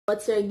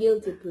What's your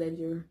guilty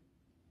pleasure?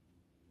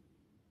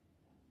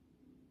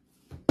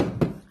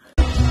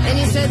 And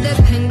you said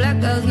that pink black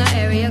girls, not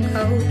area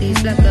code.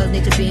 These black girls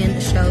need to be in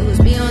the shows.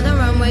 Be on the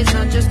runways,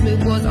 not just blue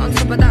balls. On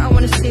top of that, I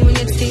want to see when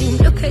your team.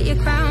 Look at your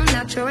crown,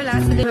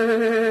 naturalized.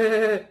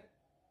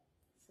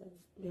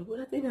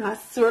 I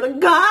swear to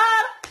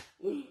God.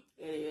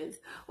 Anyways,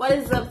 what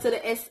is up to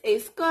the SA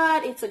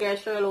squad? It's a girl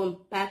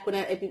sheridon back with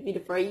an epic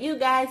video for you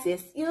guys.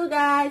 Yes, you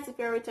guys. If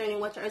you're a returning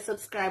watcher or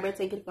subscriber,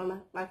 thank you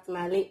for back to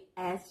my late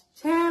ass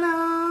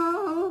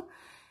channel.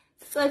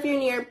 So if you're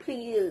new,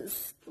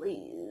 please,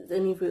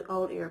 and if you're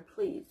out here,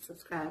 please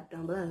subscribe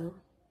down below.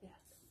 Yes,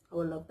 I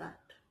would love that.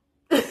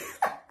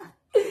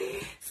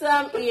 So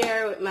I'm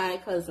here with my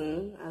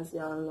cousin, as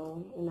y'all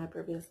know in my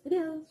previous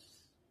videos.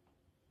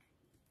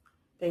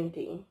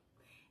 Painting.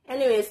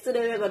 Anyways,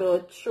 today we're going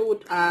to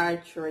truth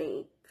or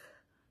drink.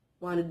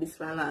 Wanted this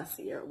one last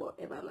year, but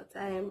never had the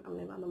time. I'm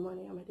never had the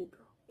money. I'm ready to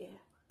go. Yeah,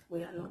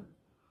 we are know.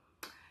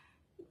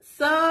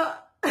 So,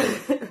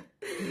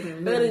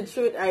 we're going to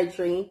truth or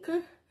drink.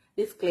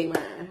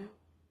 Disclaimer.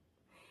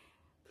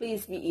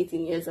 Please be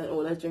 18 years and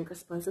older. Drink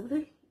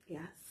responsibly.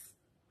 Yes.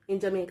 In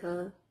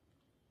Jamaica,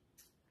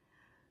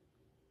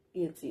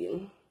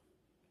 18.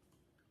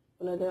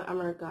 Another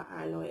America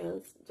or no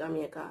else.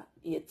 Jamaica,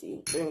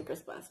 18. Drink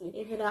responsibly.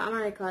 If you're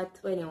America,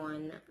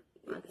 21.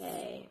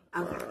 Okay.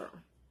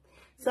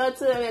 So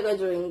today we're going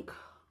to drink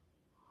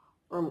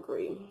rum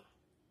cream.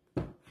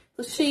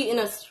 So she is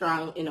not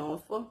strong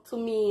enough. To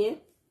me,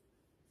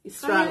 it's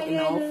strong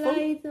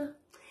enough.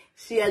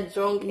 She a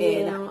drunk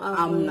head.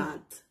 I'm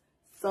not.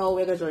 So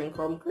we're going to drink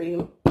rum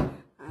cream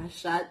and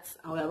shots.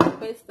 And we have a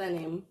question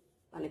him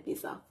on a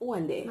piece of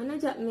phone there. Man, I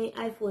dropped my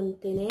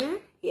iPhone 10 here.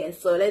 Yeah,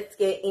 so let's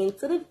get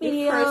into the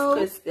video. The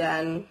first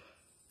question,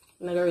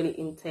 not really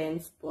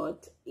intense,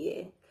 but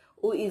yeah.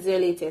 Who is your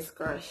latest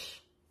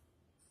crush?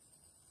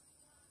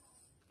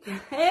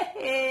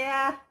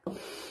 Yeah.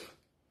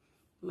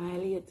 My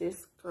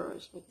latest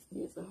crush. My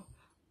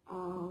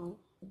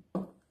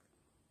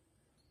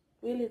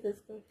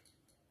latest crush.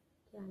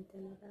 Can't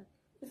tell me that.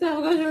 Is that what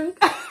I'm going to drink?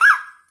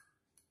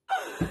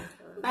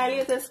 My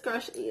latest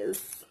crush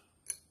is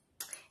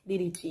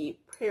DDG,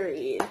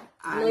 period.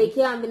 No, it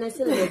can't be a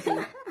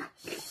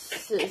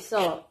celebrity.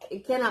 so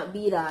it cannot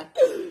be that.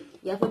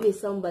 You have to be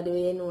somebody where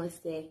you know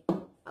say,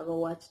 I go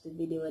watch the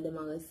video where them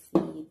I go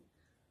see it.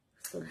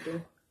 So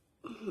do.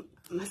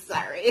 I'm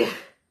sorry.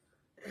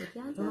 You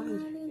can't tell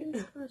me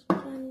this crush. You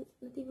can't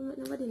not even let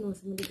nobody know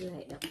somebody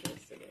like that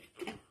person.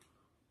 It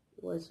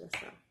was just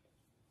a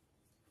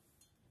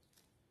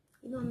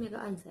you know make an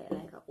answer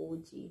like an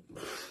OG.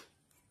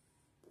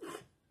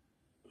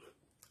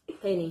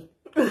 Penny.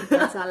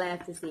 That's all I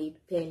have to say,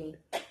 Penny.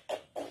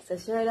 So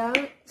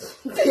sheridon,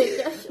 take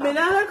your shot. Me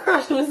not a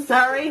crush, I'm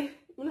sorry.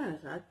 I'm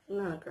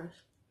not a crush.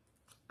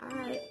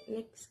 Alright,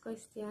 next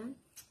question.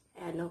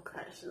 I had no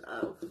crush,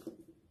 love.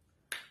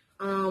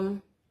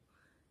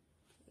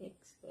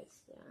 Next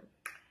question.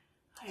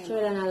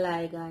 Sheridon a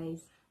lie,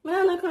 guys. Me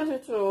not a crush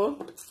at all.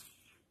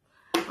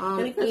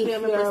 If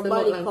your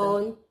body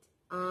count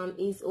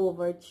is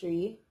over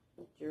 3,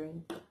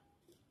 drink.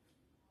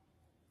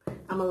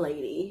 I'm a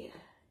lady.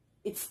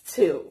 It's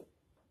 2.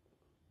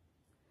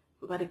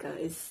 Body count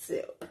is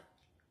 2.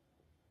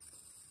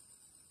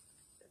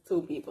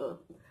 2 people.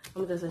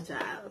 I'm just a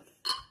child.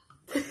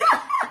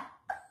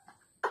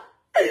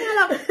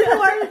 I'm a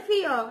poor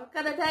fear.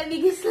 Because the time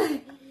you get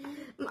like,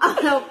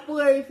 I'm a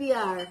poor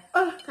fear.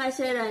 Because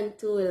sheridon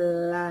to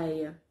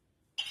lie.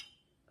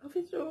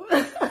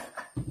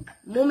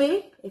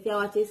 Mommy, if you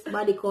watch this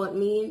body count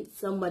mean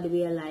somebody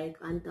will like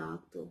and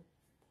talk to.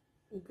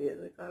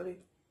 Basically.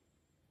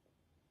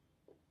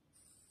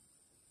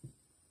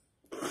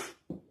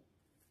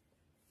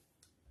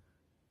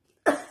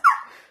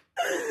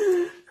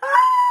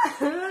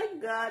 Oh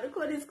God, look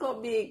how this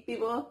cup big,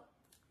 people.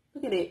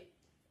 Look at it.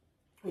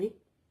 Ready?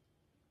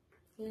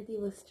 Yeah, he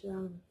was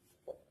strong.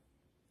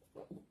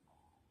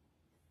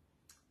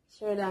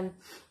 Sheridon,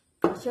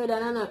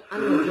 I'm not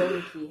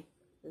junkie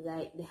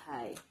like the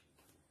high.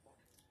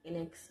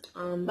 Next,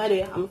 by the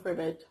way, I'm afraid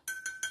of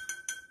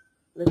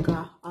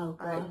liquor,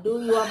 alcohol.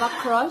 Do you have a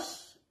crush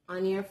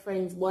on your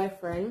friend's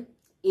boyfriend?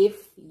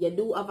 If you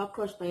do have a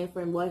crush on your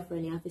friend's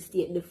boyfriend, you have to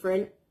state the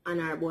friend and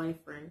our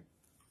boyfriend.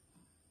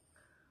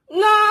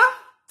 Nah.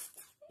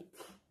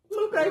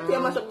 Look, I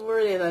can't much of a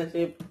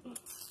relationship.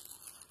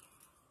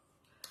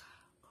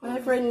 My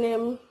friend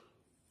name.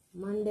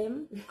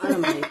 Mandem. I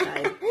don't mind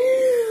type.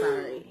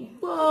 Sorry.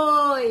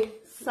 Boy.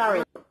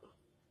 Sorry.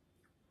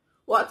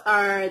 What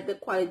are the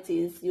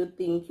qualities you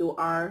think you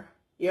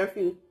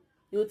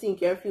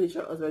think your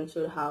future husband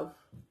should have?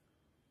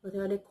 What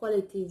are the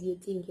qualities you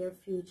think your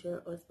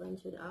future husband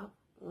should have?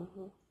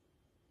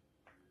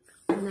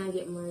 When I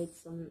get married,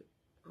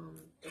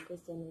 the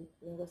question is,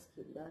 let's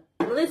skip that.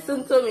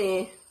 Listen to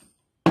me.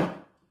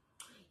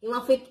 You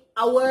want to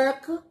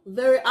work,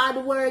 very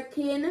hard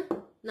working,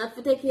 not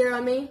to take care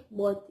of me,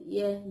 but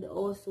yeah, the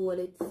household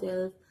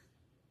itself.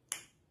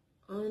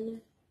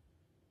 And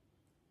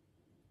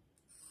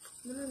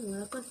I don't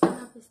know, because I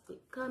have to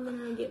stick. Come in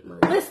and get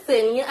married.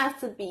 Listen, you have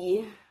to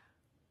be.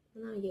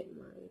 I'm gonna get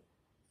married.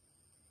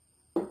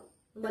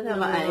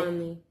 Whatever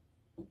I.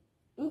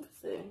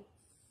 Interesting.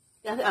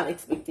 You have to have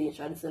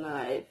expectations in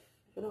life.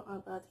 If you don't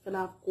have that, if you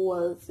don't have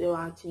goals you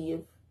want to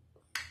achieve,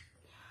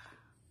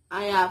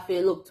 I have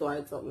to look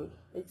towards something.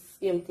 It's the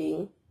same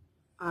thing.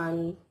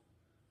 And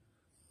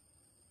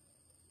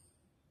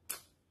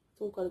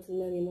so called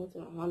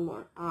one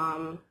more.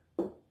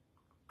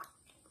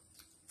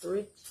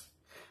 Rich.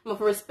 I'm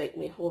gonna respect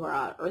me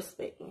overall.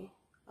 Respect me.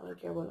 I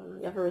don't care about it.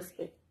 You have to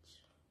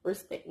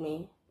respect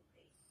me.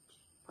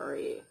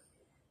 Hurry.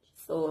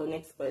 So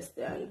next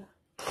question.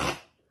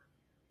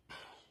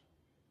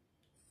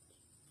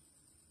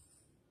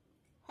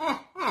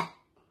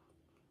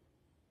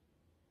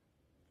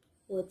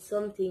 What's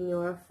something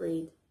you're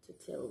afraid to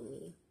tell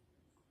me?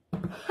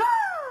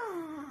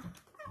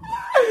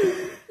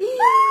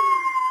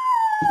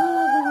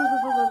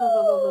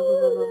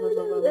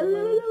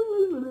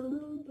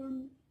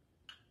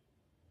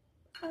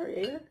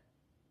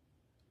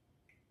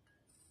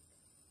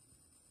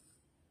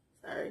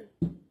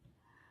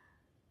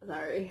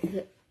 Sorry.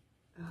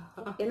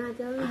 Can I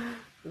tell you?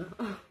 No.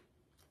 I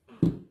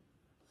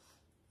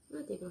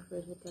think I'm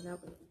afraid to tell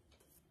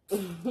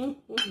you.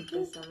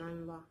 Just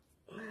remember.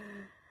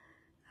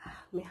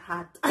 Me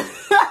hot.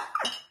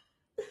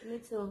 Me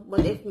too.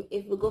 But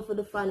if we go for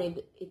the fun,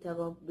 it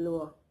will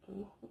blow up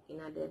in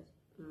the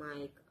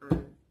mic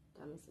and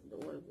that makes the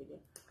whole video.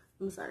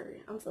 I'm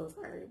sorry. I'm so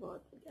sorry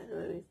about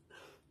it.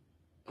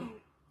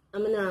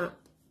 I'm gonna,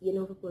 you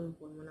know, for phone,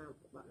 I'm gonna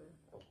put back.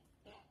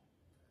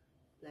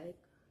 Like,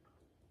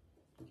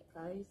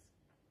 guys,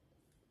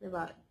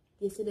 never.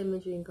 You see them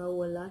drink a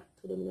whole lot,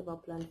 so them never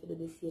plan to do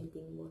the same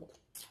thing,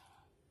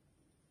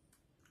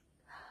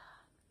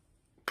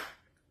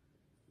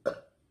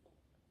 but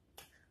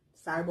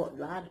sorry about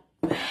that.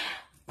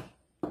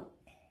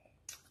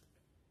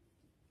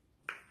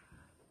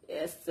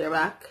 Yes, we're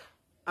back.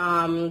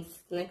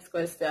 Next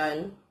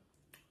question.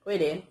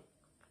 Ready?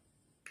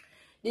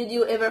 Did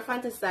you ever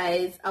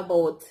fantasize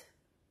about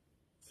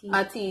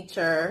a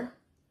teacher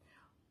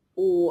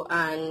who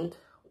and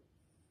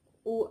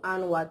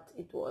what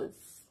it was?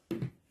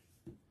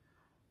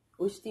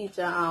 Which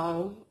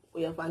teacher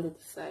we have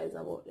fantasized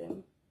about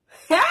them?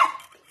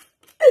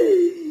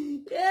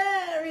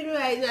 Yeah, read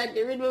my mind,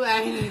 read my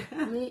mind.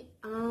 me,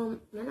 I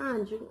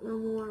don't drink no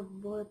more,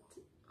 but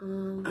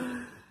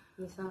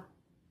yes, sir.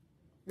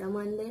 The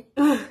man there,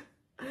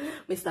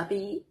 Mr.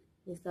 P.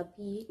 Mr.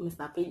 P.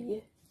 Mr.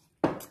 P.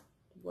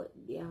 But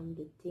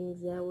the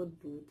things I would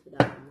do to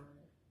that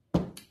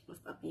man,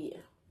 Mr. P.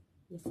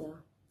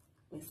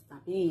 Mr.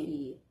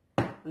 P.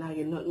 When I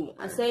get nothing more.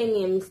 I say his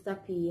name, Mr.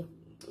 P.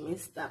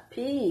 Mr.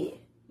 P.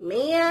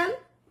 Man.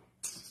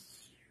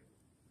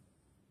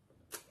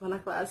 When I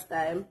class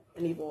time,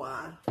 I need to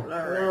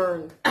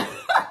learn.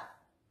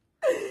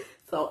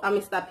 So I'm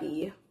Mr.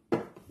 P.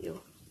 Yo,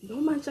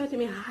 don't man try to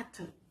me hot.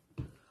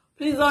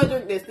 Please don't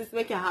drink this. This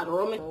make your heart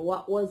rum.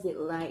 What was it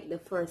like the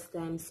first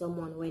time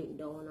someone went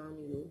down on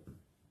you?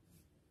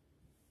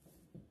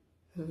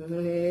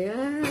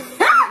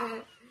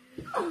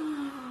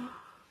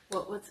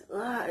 What was it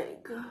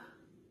like?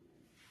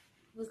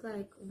 It was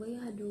like, what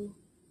you do?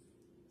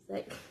 It's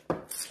like,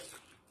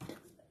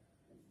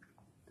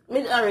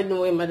 me already know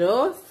what I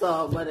do,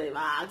 so but I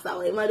ask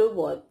what I do,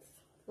 but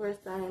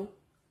first time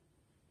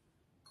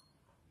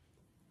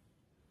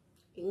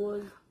it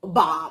was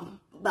bomb.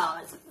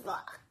 That was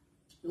fuck.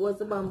 It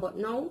was a bomb, but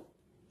no,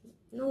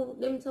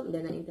 them something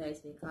that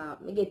entice me.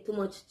 Cause me get too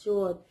much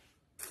throat.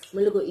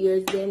 My little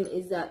ears them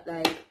is that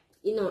like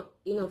you know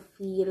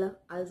feel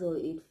as though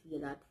it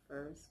feel at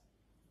first.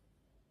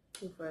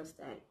 The first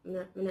time, me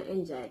not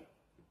enjoy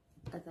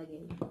that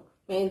again.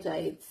 I enjoy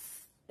it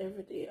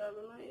every day, all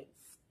the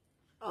nights,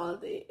 all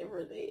day,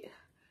 every day.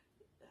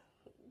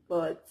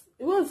 But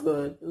it was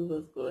good. It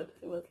was good.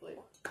 It was like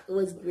it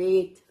was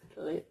great.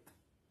 Lit.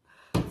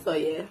 So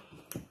yeah.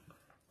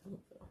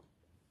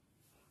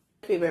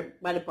 Favorite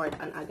body part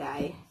on a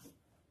guy.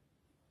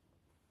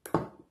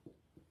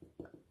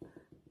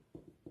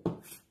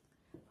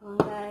 On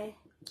a guy.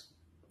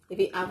 If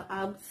you have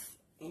abs,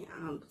 I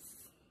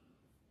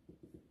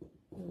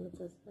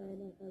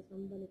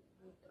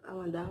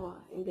want that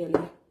one in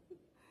belly.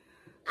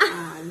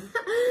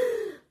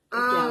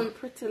 And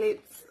pretty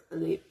lips,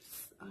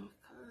 because I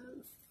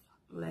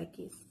like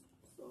it.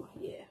 So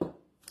yeah.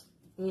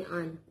 Me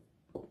on.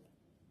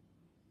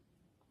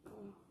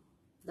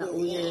 That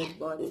weird,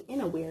 but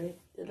in a weird,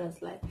 it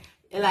was like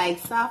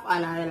soft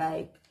and I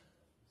like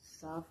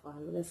soft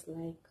and just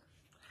like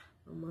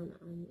a man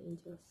and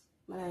just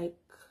like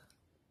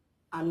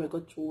and we go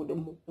through the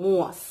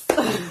most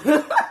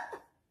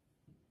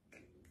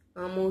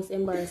most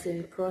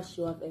embarrassing crush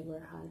you have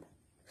ever had.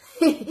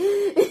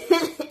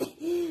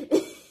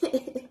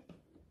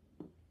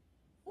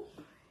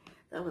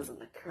 That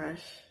wasn't a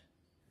crush.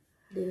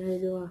 Did I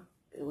do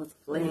it was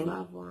plain. I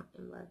have one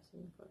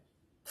embarrassing crush.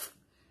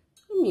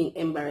 I mean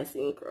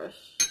embarrassing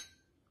crush.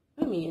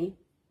 I mean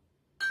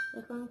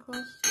you can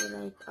crush you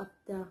like up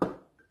there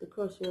the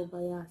crush over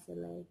yourself,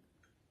 like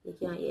you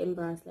can't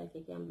embarrass, like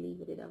you can't believe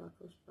you did have a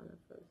crush on a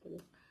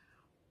person.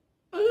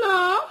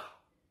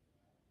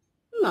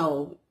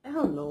 No,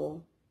 hell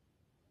no.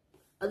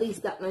 At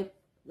least that might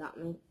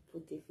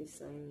put if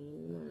it's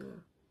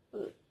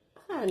no.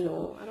 I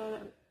know, I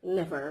don't,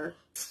 never.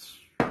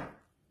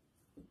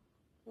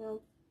 Yeah.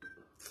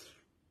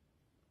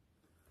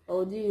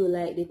 How do you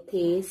like the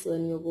taste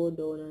when you go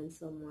down on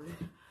someone?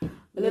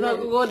 I never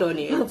go down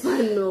here.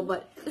 No,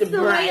 but the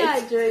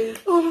bright.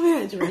 Drink. Oh,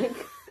 my drink.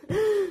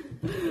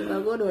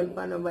 Never go down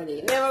for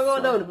nobody. Never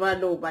go down for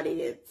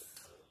nobody. It's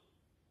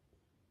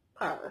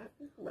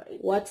right.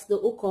 What's the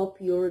hookup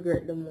you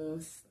regret the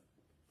most?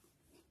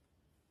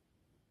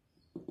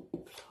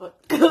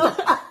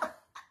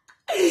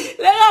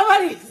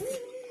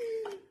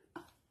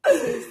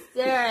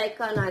 Sister, I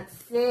cannot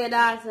say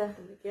that.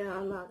 Yeah,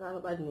 I'm not talking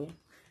about me.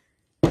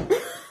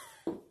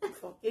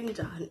 Fucking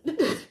John.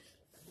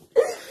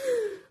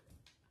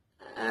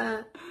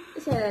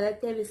 Shall I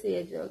tell you say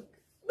a joke?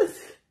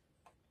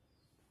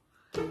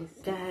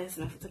 Guys,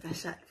 I have to take a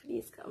shot for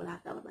this. I'm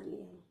not talking about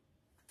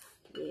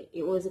me.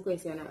 It was a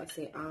question I would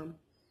say,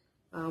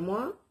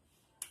 what?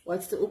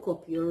 What's the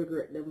hookup you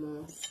regret the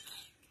most?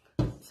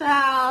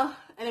 So,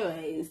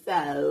 anyway,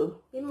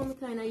 so. You know, I'm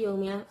kind of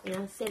young.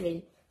 I'm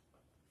 7.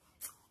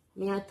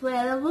 I'm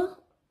 12.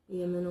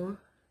 You know?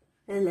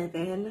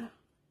 11.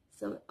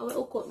 So, I will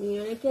hook up me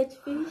when I catch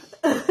fish.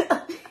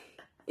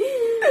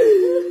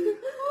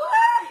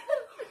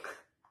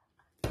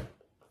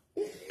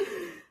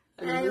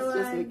 I was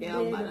just making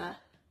out better.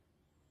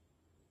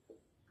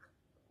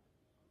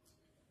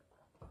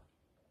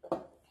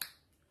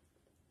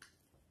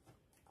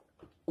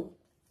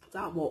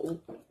 That what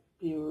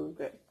you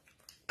regret?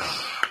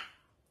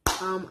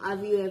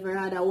 Have you ever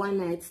had a one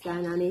night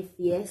stand, and if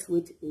yes,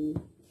 with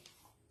who?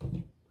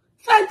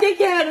 Can't take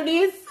care of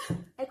this.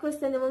 I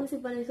question them,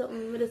 something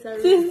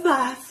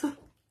Jesus.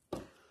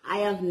 I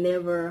have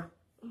never.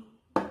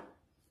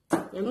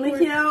 Me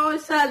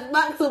can't shot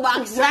back to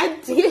back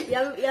shot.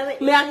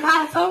 Me I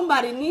call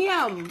somebody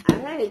name.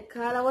 Alright,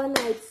 call a one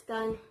night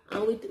stand,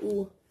 and with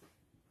who?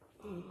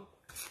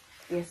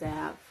 Yes, I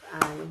have.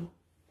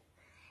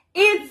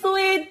 It's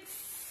with.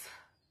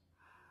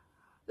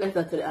 Let's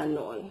go to the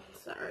unknown.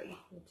 Sorry.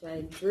 Which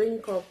I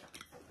drink up.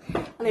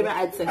 I never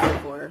had sex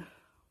before.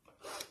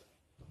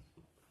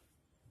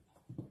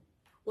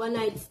 One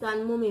night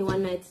stand, mommy.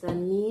 One night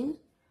stand mean.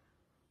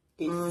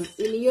 Yes.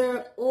 In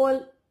your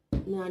all,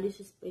 no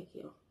disrespect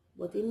you,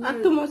 but in not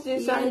your too much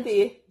in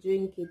shanty.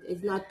 Drink it.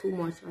 It's not too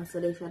much. I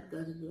said they shot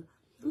glass.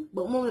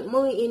 But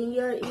mommy, in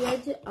your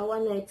age, a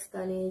one night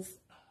stand is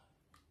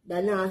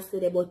the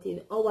nasty. But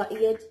in our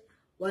age,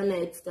 one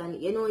night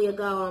stand, you know, you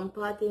go and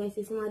party and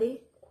see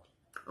somebody,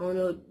 and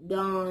you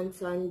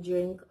dance and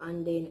drink,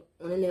 and then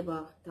you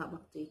never talk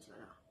back to each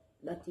other.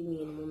 That's the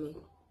mean, mommy.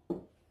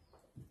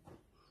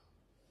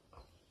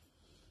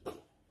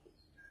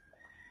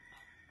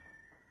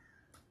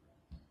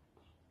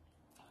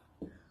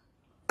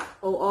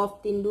 How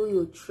often do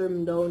you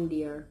trim down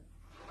there?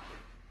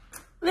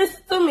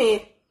 Listen to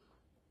me.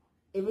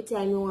 Every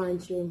time you want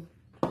to trim.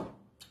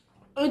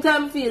 Every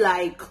time I feel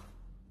like.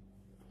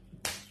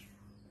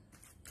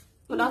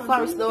 But that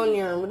forest down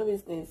here, what the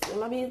business?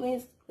 My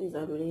business? Please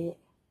don't do that.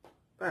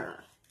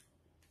 Burn.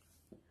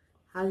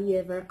 Have you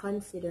ever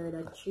considered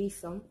a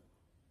threesome?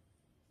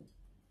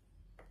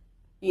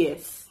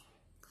 Yes.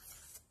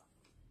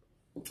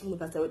 I'm going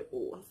to say with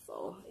O,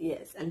 so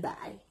yes, and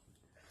bye.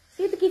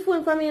 You have to keep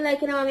phone from me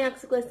like you know me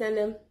ask a question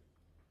them.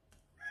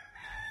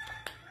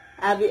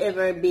 Have you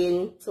ever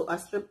been to a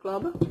strip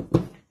club?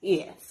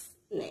 Yes.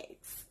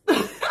 Next.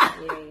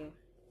 Yeah.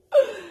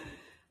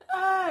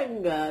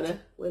 Oh God.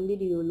 When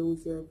did you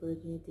lose your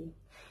virginity?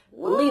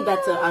 We'll leave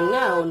that to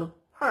unknown.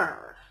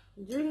 Her.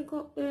 Drink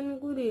up then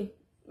goodie.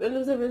 When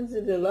lose a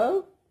virginity,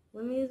 love?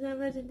 When me lose my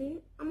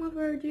virginity, I'm a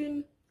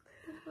virgin.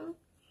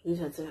 You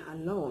said to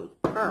unknown.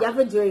 Her. You have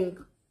to drink.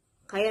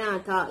 Cause you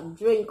not talk.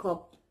 Drink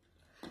up.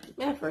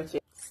 Yeah, virgin.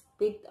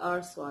 Spit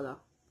or swallow.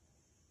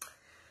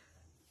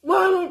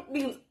 One of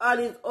these all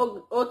these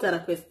other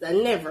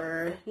questions.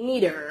 Never,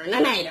 neither,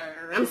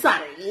 neither. I'm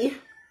sorry.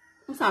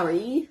 I'm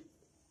sorry.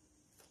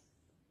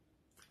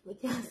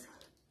 Because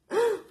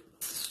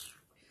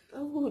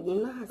oh,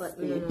 nasty. But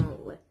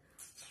no.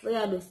 But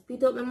yeah, do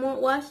spit up my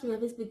mouthwash. Me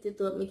have to spit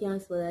it up. Me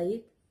can't swallow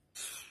it.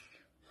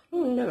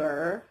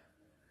 Never.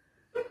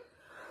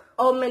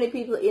 How many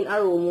people in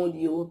a room would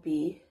you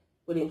be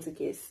willing to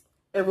kiss?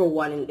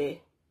 Everyone in there.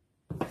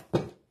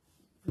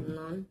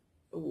 None.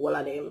 All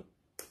of them.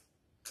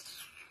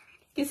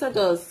 Kiss are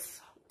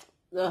just.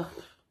 Ugh.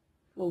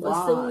 Move What's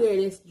on. the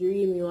weirdest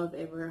dream you have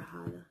ever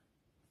had?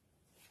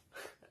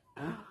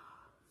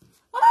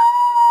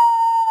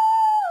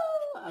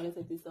 I'm going to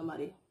say to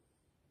somebody.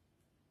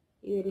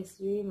 Weirdest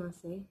dream, I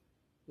say.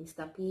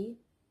 Mr. P.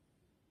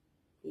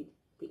 He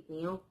picked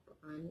me up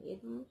and, you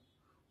know,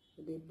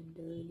 he did the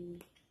dirty.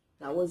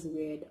 That was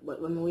weird.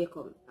 But when I wake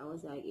up, I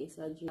was like, it's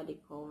a dream. They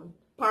count.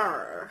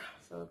 Purr.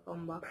 So I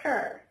come back.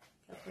 Purr.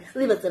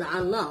 Leave it to the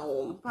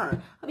unknown.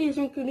 Purr. Have you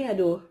drinking there,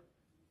 though?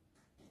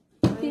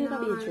 I feel it a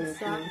bit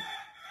answer.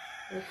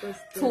 tricky.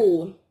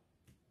 2.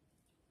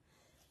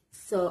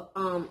 So,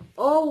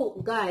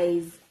 oh,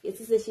 guys, it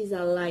says she's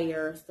a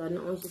liar, so I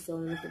don't know what she's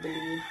saying to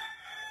believe.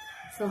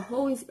 So,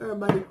 how is her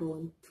body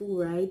count?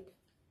 2, right?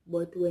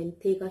 But when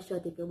take a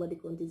shot, if your body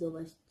count is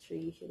over 3,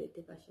 you should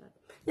take a shot.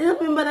 You don't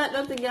remember that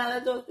nothing, girl,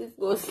 that just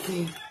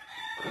disgusting.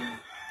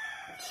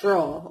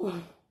 Sure.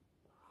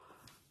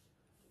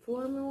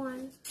 4 me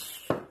once.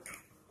 I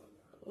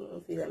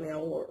don't feel like me a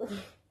war.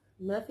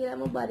 I feel like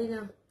my body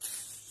now.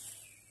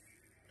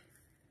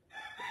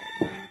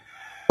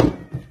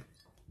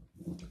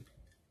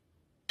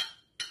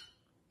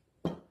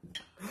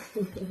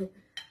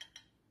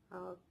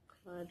 Oh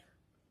God.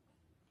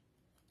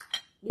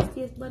 This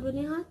tastes bad when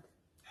you're hot?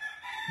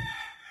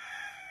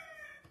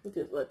 It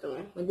is what to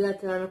me. When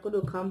that time I could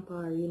do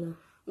compare, you know.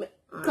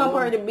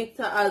 Compare the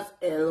bitter as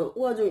hell.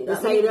 What do you The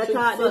side that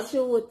talk the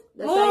truth.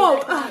 The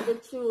Mom! side that talk the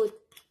truth.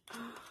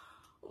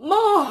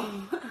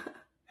 Mom!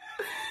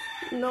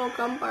 No,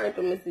 compare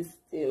to my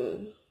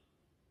system.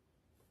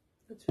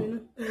 What's you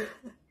know?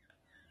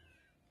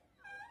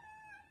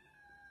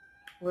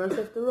 What else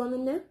have to rum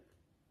in there?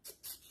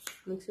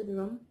 Mix with the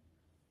rum.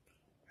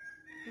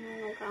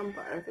 No,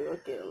 compare to go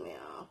kill me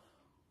off.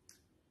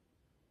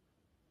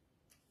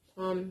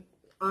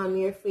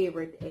 Your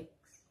favorite ex.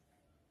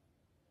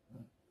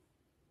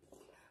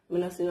 I'm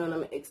not seeing none of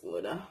my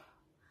ex-mother.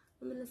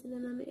 I'm not saying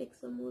I'm an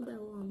ex mother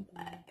one.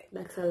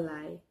 That's a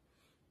lie.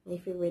 My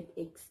favorite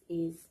ex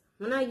is.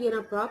 I'm not giving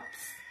a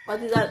props.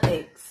 What is that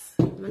ex?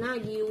 I'm not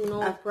giving you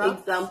no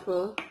props.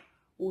 Example,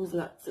 who's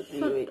not to be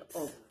Shut with?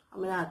 up.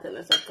 I'm not telling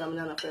you something. I'm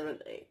not a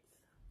favorite ex.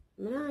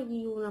 I'm not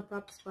giving you no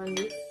props for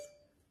this.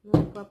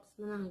 No props.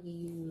 I'm not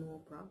giving you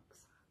no props.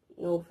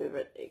 No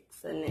favorite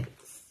ex. An ex.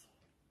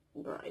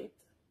 Right.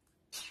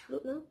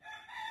 Look now.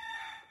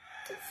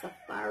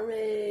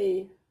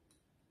 Safari.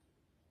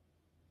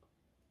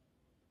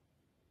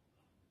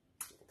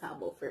 Talk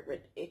about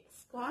favorite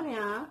ex. Go on,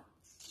 yeah.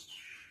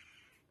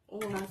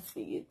 Oh, I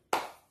see it.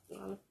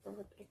 Not a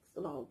favorite ex.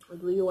 No.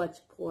 Do you watch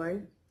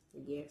porn?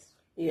 Yes.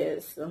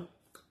 Yes.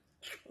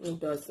 It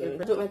doesn't.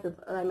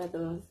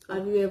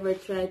 Have you ever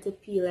tried to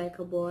pee like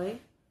a boy?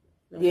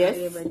 Like, Yes. Have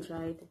you ever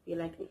tried to pee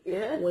like a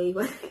Yeah. boy?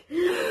 What?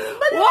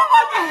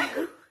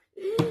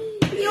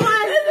 You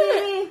want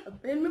me?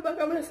 Bend me back,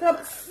 I'm gonna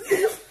stop.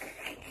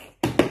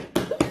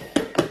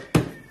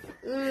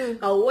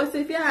 Oh, what's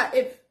if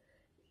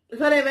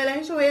whatever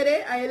I show you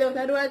there, I love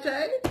to do a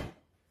try.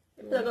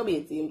 It's not gonna be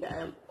a team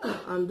time.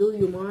 Do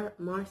you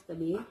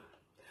masturbate?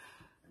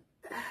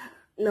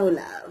 No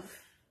love.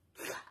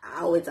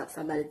 I always have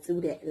somebody to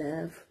do that,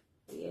 love.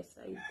 Yes,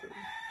 I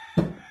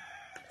do.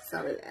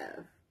 Sorry,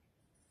 love.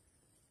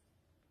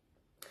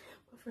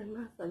 My friend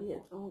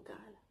masturbates. Oh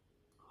God.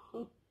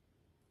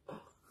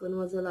 When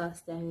was the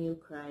last time you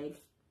cried?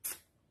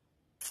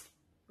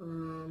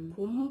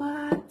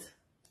 Combat.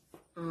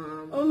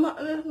 Oh,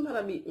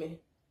 mother beat me.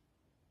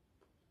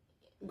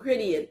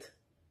 Grade 8.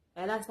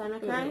 Last time I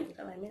cried?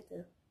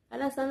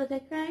 Last time I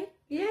cried?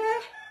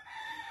 Yeah.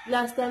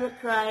 Last time I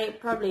cried,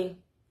 probably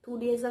 2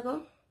 days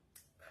ago.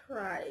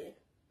 Cry.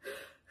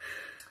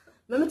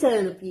 Let me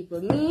tell you people,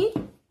 me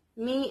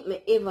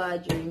ever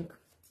drink.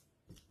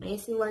 I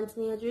see once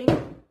me a drink,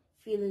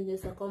 feeling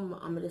just like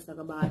I'm just like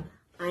a bad.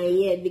 And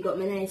yeah, they got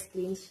my nice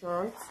clean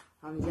shorts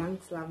from Young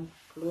Slam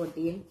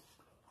clothing.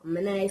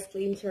 My nice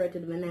clean shirt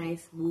with my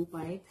nice blue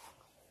pipe.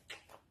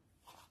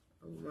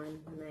 Oh man,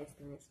 nice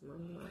man.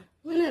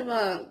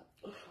 Whenever,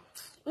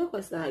 what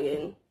was that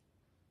again?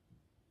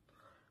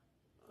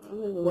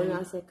 When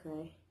I say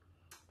cry.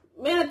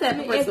 Me not type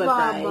of person Ever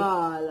cry.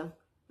 ball.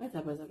 Me type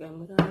of person cry.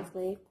 Me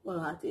honestly,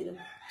 cold-hearted.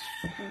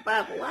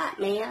 But what,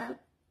 man?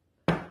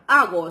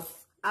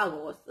 August,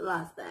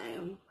 last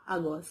time.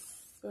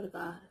 August. Swear to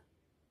God.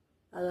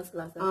 August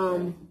last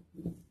time.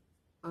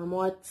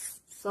 What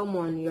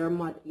someone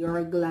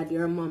you're glad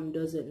your mom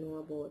doesn't know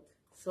about.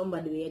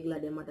 Somebody we're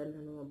glad your mother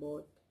doesn't know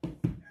about.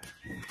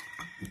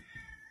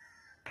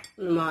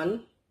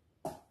 Man.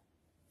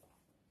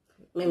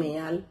 Me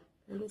man.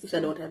 If I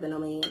don't have no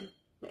man.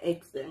 My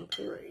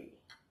exemplary.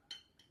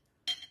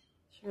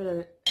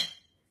 Sure.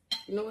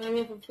 You know what I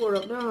mean for 4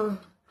 up now?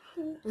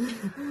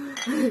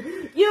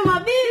 You my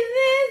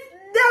business?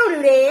 Don't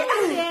do that.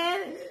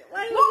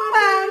 Why you my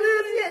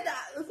business?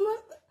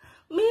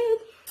 Man.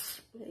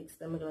 Next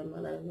time I go to my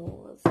mother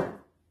knows. Oh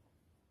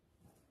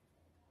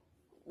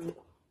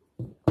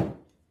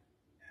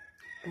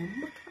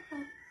my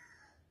God.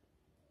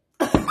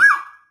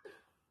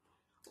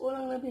 What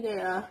I'm gonna be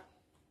there?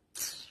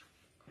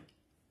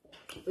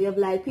 We have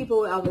like people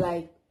who have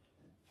like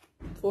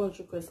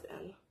 400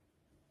 questions.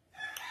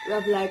 we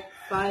have like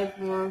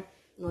 10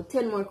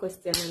 more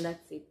questions and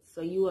that's it.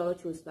 So you will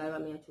choose 5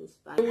 and me I choose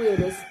 5. The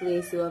weirdest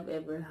place you have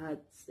ever had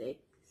sex?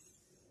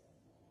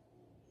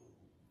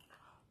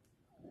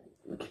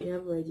 You're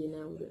a virgin,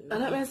 I wouldn't know.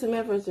 I'm not messing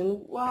my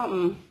virgin.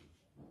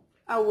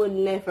 I would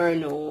never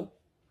know.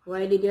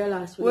 Why did your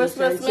last Worst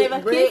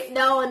relationship break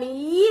down?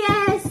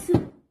 Yes!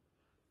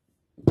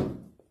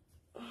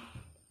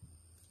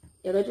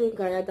 You don't drink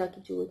or you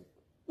talk truth?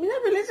 We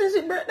have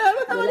relationship breakdown.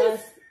 Look how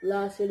this.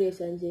 Last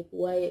relationship.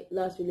 Why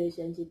last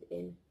relationship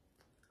end?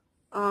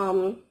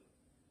 The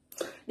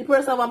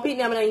person who picked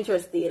me, I'm not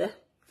interested.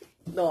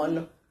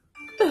 Done.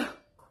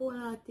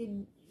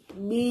 Quality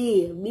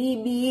B.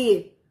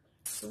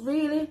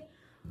 Really?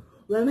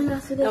 Well, me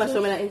not see that. I'm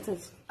show me that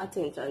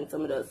attention.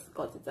 Some of those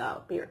cut it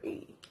out.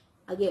 Period.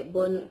 I get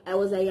bun. I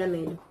was a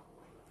yamed.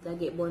 I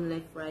get bun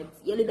left, right.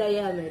 You did a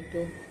yamed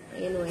too.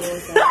 You know I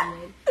was a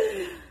yamed.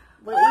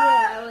 But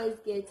yeah, I was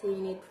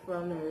getting it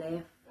from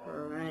left,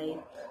 right.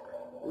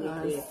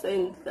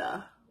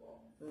 Center.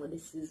 Oh,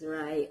 this is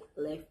right,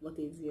 left, but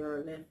it's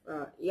your left.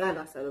 Yeah,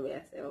 that's the way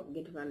I say it.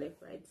 Get from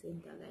left, right,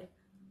 center, like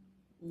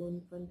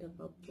bun front of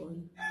a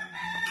bun.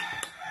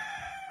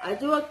 I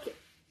do okay.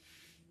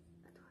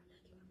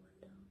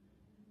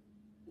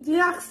 Do you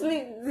ask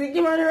me? Did you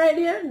give her the right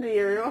there? Do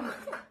you know?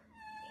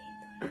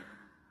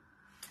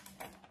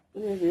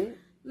 Maybe.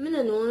 I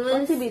don't know.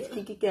 What's a bit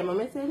kicky camera?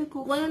 I say the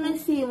cook. When I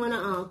see him, when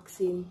I ask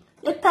him.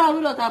 You talk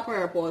without a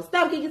purpose.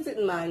 Stop kicking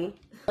sitting, man.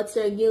 What's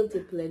your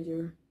guilty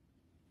pleasure?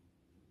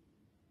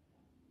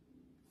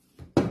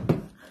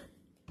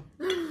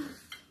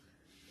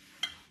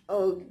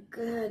 Oh,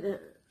 God.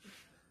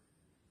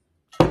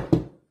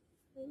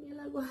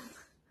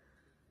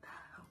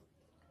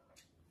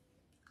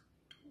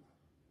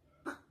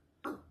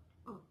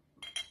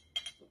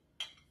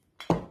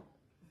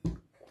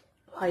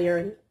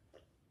 Iron.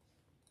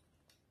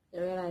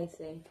 You realize,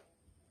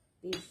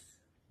 this.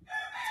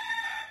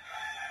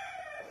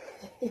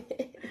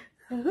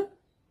 Oh,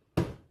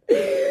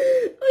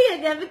 you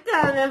never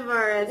tell me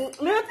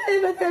first. No,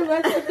 tell me.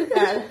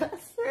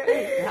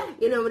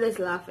 You know, but just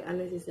laugh at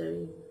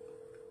unnecessary.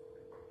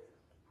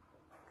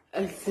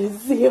 I see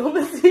you.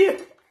 Is you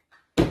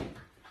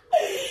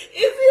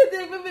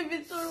take me baby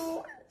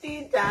true?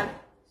 Teacher.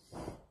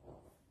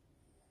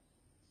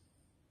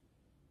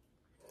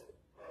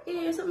 You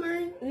hear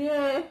something?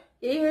 Yeah.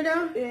 You hear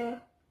that? Yeah.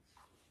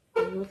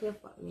 I'm if you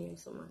fuck me or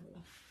something.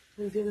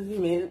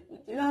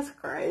 That's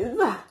crazy.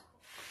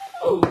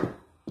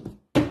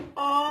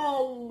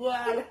 Oh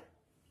God.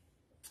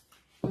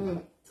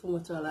 Too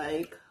much I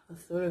like. I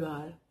swear to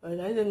God. But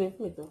I didn't need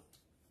me to.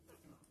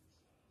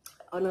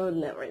 I know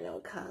never know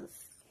cause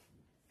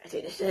I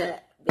did the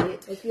shit.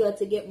 If you had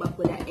to get back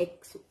with that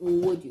ex, who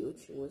would you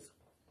choose?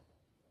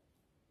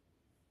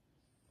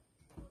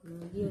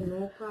 You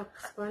no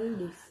cracks from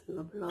this.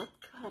 No blood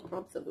clot.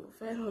 Perhaps I will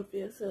find out for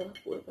yourself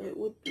whoever it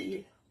would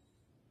be.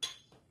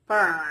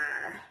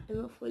 Purr. I'm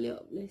not fully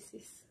up,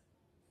 blesses.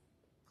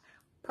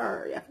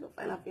 Purr. You have to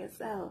find out for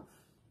yourself.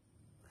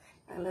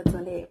 And that's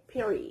only a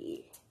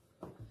period.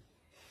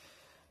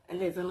 And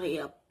there's only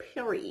a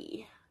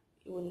period.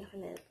 You wouldn't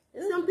have it.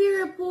 Some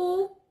period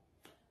pool.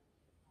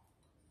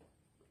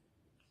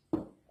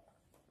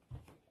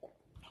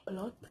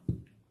 Blood.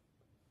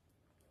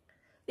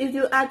 If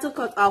you had to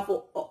cut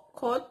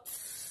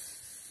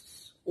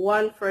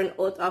one friend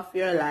out of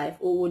your life,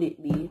 who would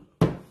it be?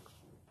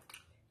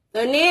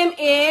 The name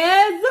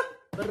is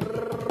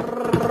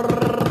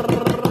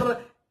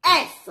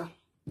S.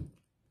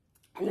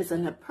 And it's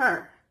on a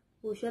purr.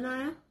 Who,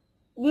 Shania?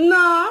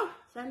 No.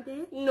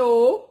 Sante?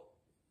 No.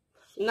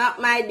 Not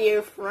my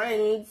dear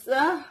friends.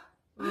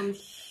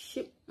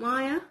 Ship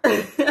Maya?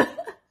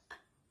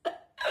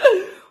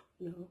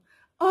 No.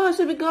 Oh, I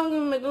should be going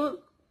in my good.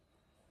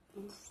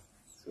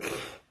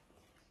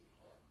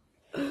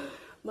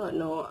 But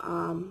no,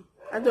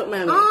 I don't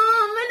remember.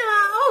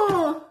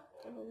 Oh.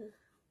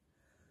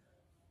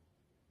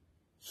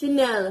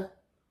 Chanel.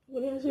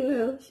 What is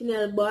Chanel?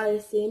 Chanel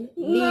Barrison.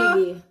 No.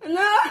 Baby.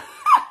 No.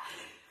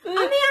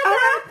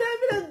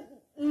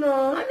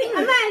 No.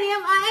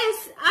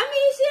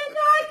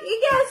 You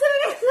guys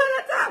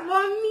are talk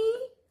about me.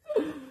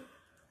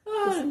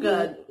 Oh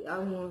God.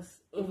 Almost.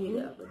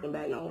 Looking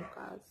back now,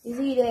 cause is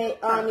either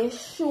you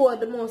show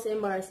the most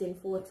embarrassing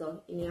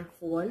photo in your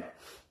phone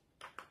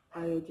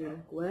or you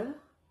drink well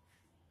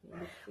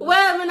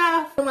when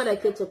I some of the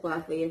ketchup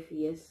off of your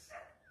face.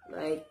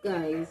 Like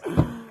guys,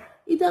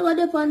 you talk about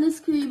up on the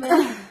screen,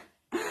 man.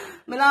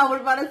 Me now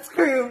put on the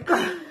screen.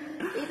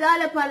 It's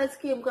all up on the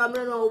screen because I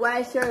don't know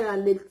why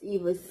Sheridon did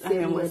even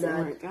say me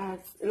that.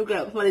 Guys, look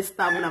like somebody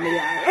stabbing at me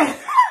eye.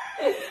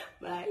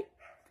 Like,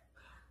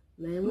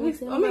 man,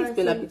 most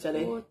embarrassing a picture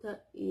photo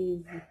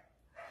is.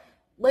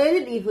 But you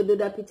didn't even do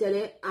that picture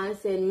there and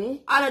send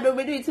me. I don't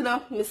do it, you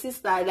know. My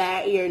sister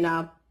that here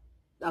now,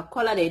 the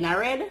color they in a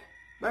red,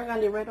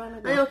 burgundy red one.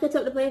 And you catch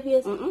up the paint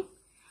face.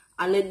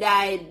 And the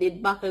dye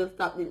did back and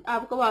stop.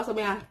 I've come out so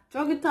I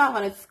drug it off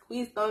and it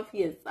squeezed down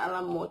face. And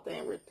I'm more time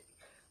everything.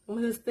 I'm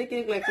just taking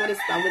it like what is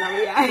stabbing at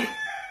me eye.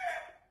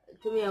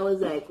 To me, I was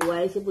like,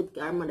 why she put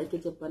her mother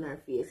ketchup on her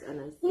face? And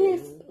I said,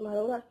 yes,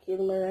 mother would have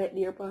killed me right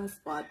there on the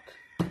spot.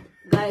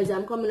 Guys,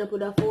 I'm coming up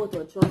with a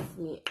photo, trust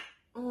me.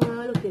 Oh,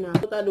 I'm looking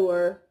at the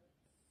door.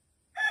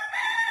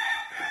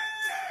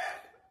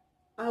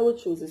 I would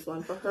choose this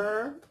one for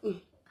her.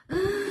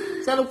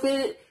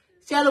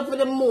 She look for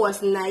the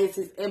most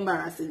nicest,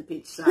 embarrassing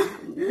picture.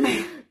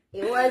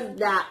 It was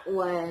that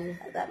one.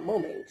 At that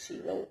moment, she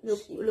knows.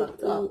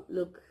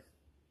 Look.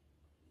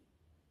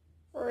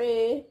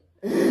 Free.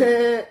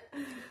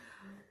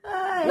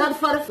 Not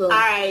for the film.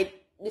 Alright,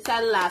 this is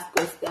the last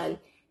question.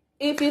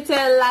 If you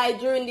tell a lie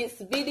during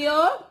this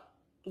video,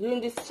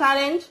 during this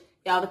challenge,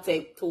 you have to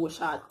take 2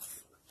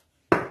 shots.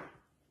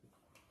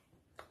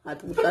 Not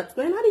 2 shots,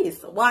 no, not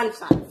this. 1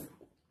 shot.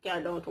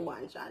 Carry down to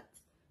 1 shot.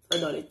 So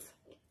done it.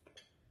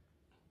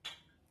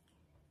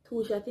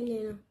 2 shots in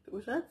there.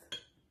 2 shots?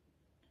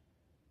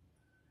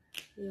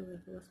 Yeah,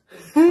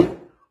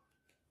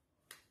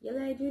 you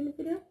lie during the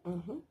video?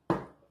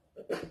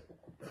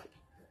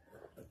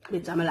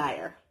 Bitch, I'm a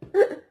liar.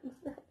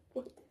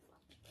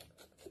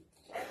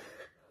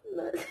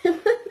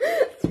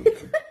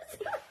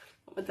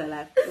 What a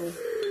life too.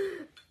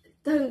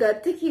 Thank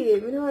God, take it. I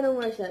don't want no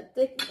more shot.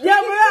 Take it.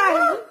 Yeah,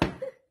 right.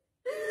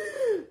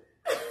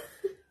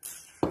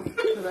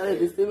 Sorry,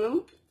 this is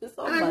just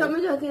so bad.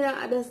 I'm joking.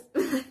 I just.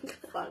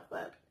 Fuck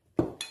that.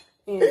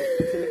 Yeah,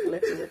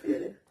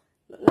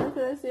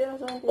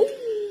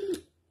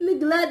 I'm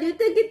glad you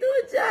take it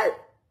 2 shots.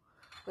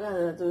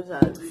 No, 2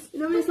 shots. You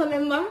know me,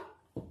 remember?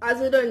 As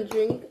we don't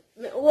drink,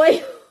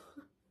 why?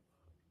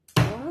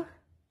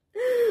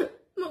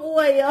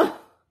 Why?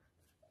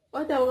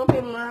 What are we going to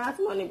pay my ass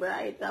money,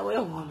 right? That way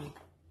you want me.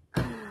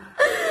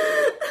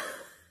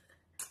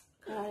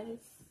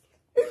 Guys,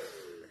 I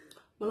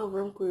love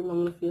rum cream.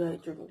 I'm going to feel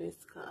like drinking this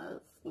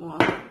because I'm going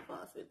to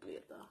fast it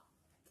later.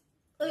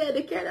 Oh yeah,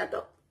 they carry that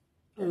up.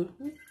 I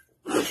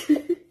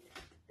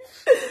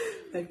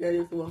carry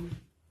this one.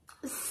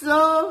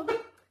 So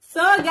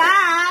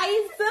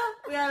guys,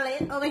 we are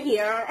late over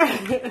here.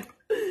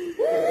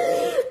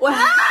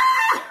 Well,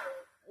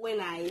 we're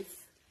nice.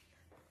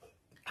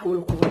 I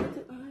will go with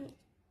it.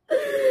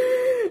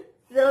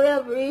 So we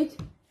have reached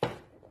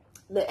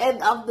the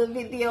end of the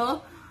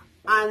video,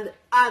 and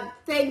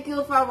thank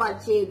you for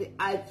watching.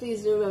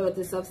 Please remember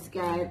to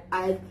subscribe.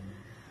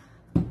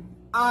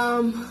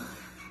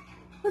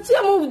 What's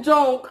your move,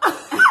 junk?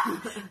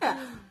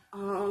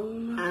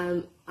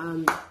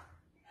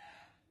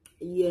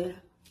 Yeah.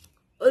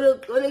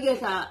 Wanna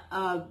get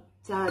a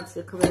chance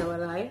to come in our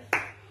life?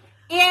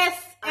 Yes,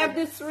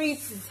 every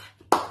streets.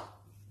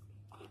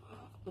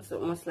 So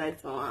much like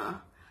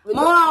some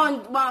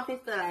more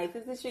 50 likes.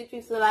 50 street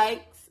 50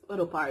 likes. What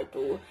a part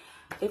 2.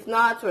 If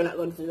not, we're not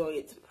going to do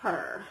it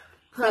per.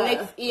 So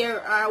next year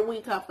or a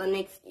week after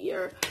next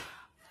year,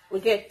 we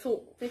get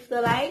 50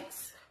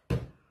 likes.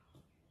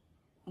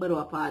 But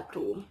a part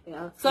 2.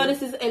 Yeah. So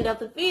this is the end of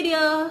the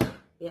video.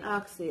 Yeah,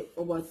 ask it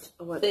how much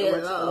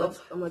special.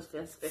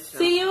 special.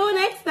 See you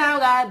next time,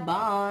 guys.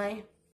 Bye.